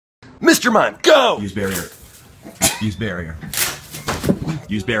Mr. Mime, go! Use barrier. Use barrier.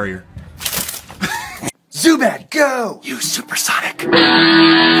 Use barrier. Zubat, go! Use supersonic.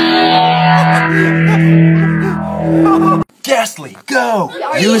 Ghastly, go!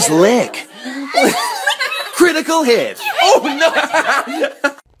 Use lick. Critical hit. Oh no!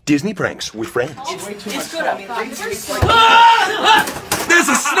 Disney pranks with friends. There's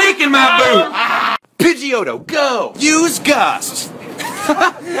a snake in my boot! Pidgeotto, go! Use gust.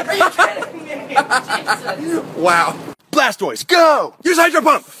 Wow. Blastoise, go! Use Hydro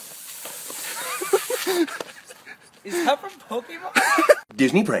Pump. Is that from Pokemon?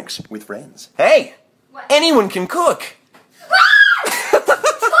 Disney pranks with friends. Hey! What? Anyone can cook!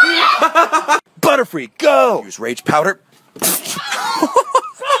 Butterfree, go! Use Rage Powder.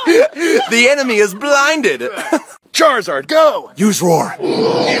 The enemy is blinded! Charizard, go! Use Roar.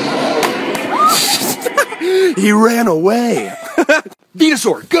 He ran away.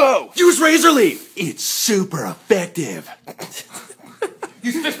 Venusaur, go! Use Razor Leaf. It's super effective.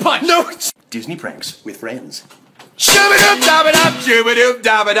 Use Fist Punch! No! Disney pranks with friends. Shoo-ba-doop-da-ba-dop,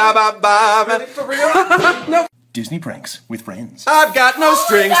 shoo-ba-doop-da-ba-da-ba-ba. For real? No. Disney pranks with friends. I've got no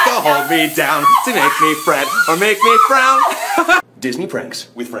strings to hold me down, to make me fret or make me frown. Disney pranks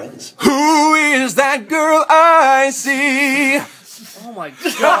with friends. Who is that girl I see? Oh my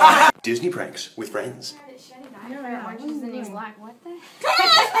god. Disney pranks with friends.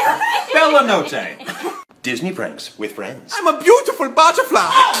 Bella Notte. Disney pranks with friends. I'm a beautiful butterfly.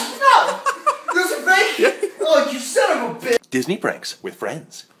 No! There's a fake! Oh, you son of a bitch! Disney pranks with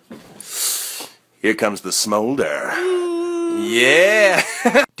friends. Here comes the smolder. Yeah!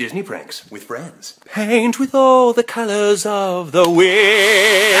 Disney pranks with friends. Paint with all the colors of the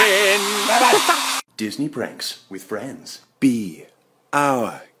wind. Disney pranks with friends. Be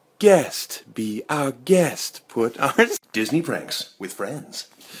our guest. Be our guest. Put our... Disney pranks with friends.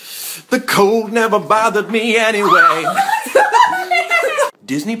 The cold never bothered me anyway.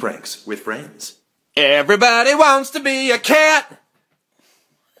 Disney pranks with friends. Everybody wants to be a cat.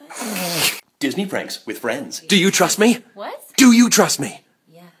 Disney pranks with friends. Do you trust me? What? Do you trust me?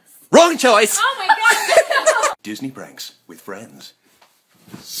 Yes. Wrong choice. Oh my god! Disney pranks with friends.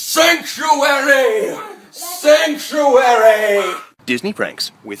 Sanctuary! Sanctuary! Disney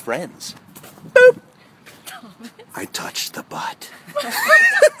pranks with friends. Boop. I touched the butt.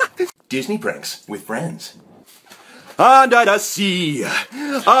 Disney pranks with friends. Under the sea,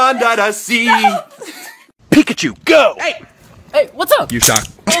 under the sea. Pikachu, go! Hey! Hey, what's up? You shock.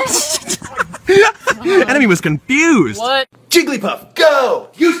 Enemy was confused. What? Jigglypuff, go!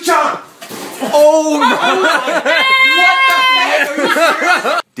 Use Charm! Oh my! What the heck are you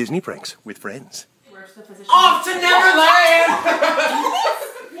serious? Disney pranks with friends. Where's the position? Off to Neverland!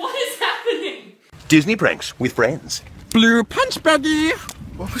 What is happening? Disney pranks with friends. Blue punch buggy.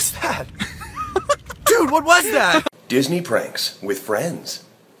 What was that? Dude, what was that? Disney pranks with friends.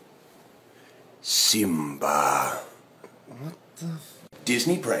 Simba. What the?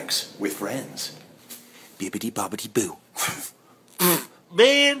 Disney pranks with friends. Bibbidi bobbidi boo.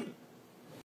 Man,